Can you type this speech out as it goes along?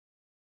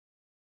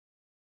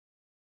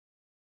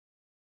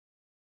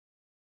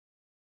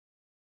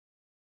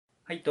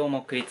はい、どう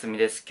も、くりつみ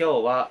です。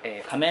今日は、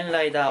仮面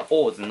ライダー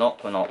オーズの、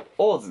この、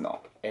オーズ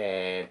の、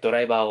ド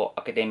ライバーを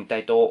開けてみた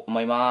いと思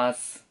いま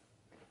す。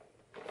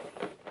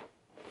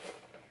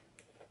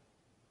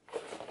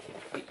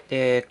はい、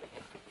で、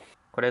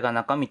これが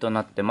中身と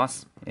なってま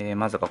す。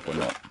まずがこ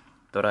の、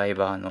ドライ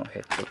バーの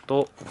ヘッ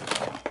ドと、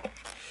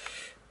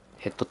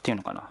ヘッドっていう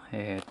のかな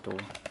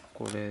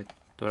これ、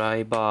ドラ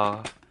イ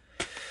バー、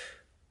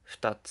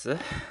2つ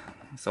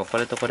そう、こ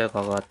れとこれ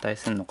が合体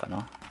するのか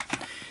な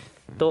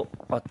と、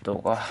あと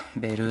が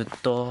ベル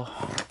ト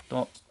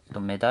と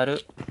メダ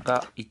ル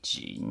が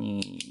1、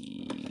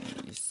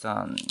2、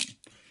3、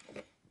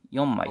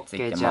4枚つい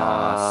て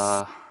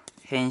ま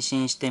す。変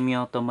身してみ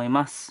ようと思い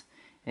ます。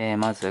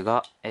まず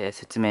が、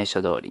説明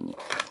書通りに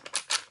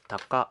タ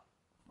カ、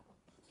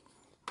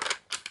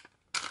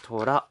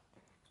トラ、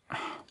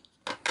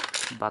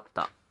バ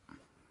タ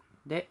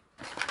で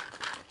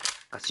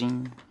ガチ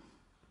ン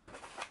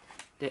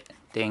で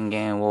電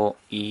源を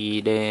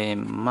入れ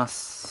ま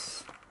す。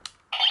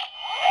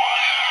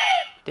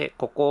で、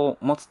ここを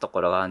持つとこ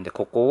ろがあるんで、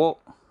ここ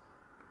を、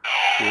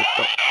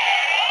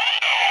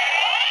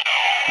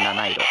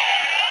7色。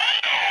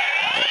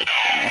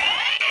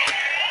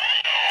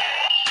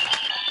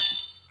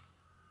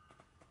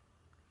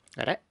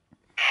あれ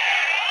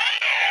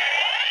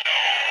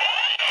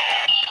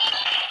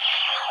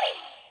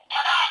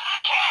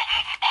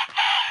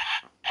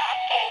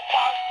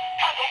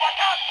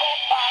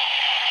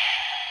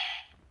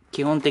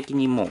基本的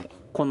にもう、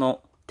こ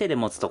の手で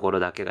持つところ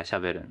だけが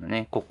喋るの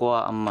ね。ここ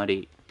はあんま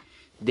り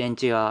電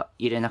池が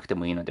入れなくて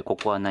もいいので、こ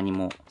こは何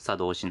も作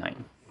動しない。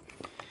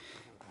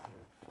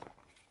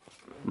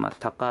まあ、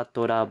タカ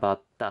トラバッ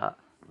タ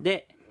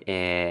で、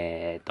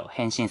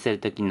変身する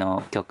時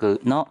の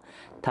曲の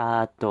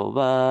タト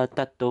バ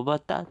タトバ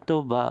タ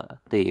トバ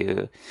ってい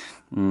う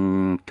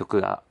曲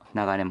が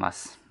流れま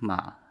す。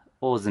まあ、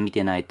オーズ見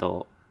てない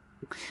と、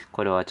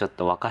これはちょっ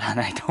とわから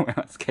ないと思い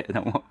ますけれ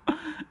ども。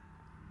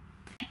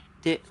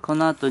で、こ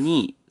の後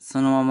に、そ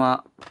のま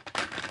ま、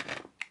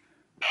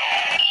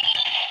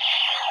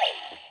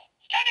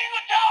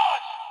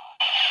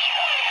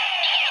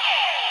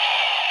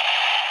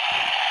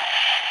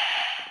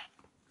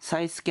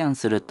再スキャン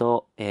する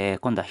と、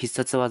今度は必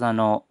殺技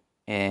の、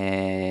ス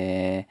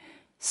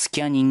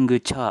キャニン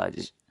グチャー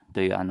ジ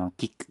という、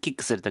キッ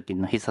クするとき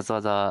の必殺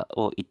技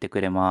を言って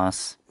くれま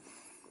す。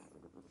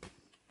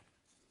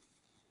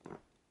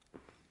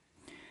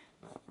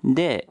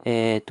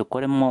で、こ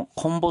れも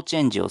コンボチ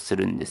ェンジをす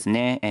るんです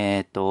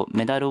ね。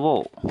メダル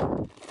を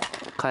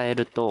変え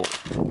ると、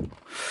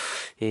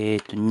例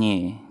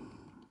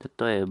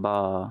え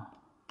ば、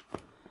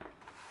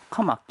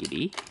カマキ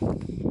リ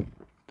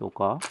と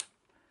か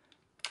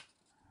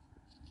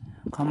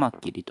カマ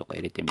キリとか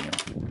入れてみよう。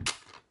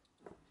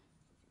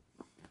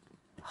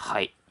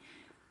はい。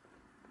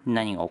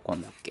何が起こる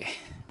んだっけ？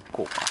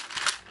こうか。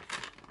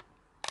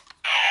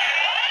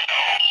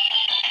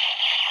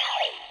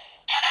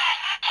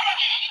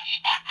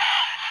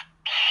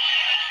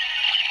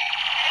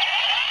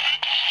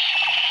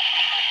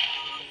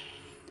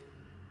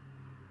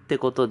って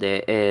こと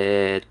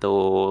で、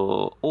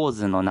オー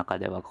ズの中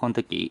ではこの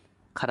時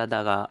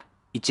体が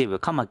一部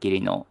カマキリ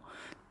の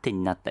手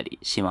になったり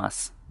しま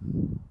す。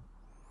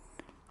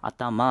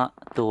頭、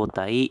胴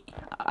体、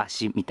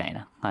足みたい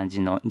な感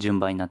じの順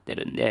番になって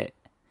るんで、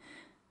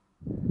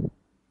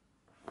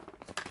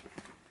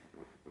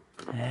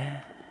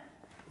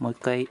もう一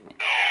回。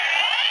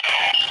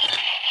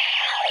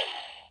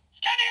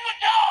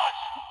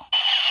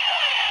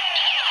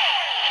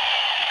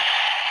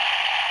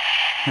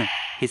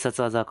必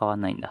殺技は変わ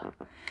んないんだ。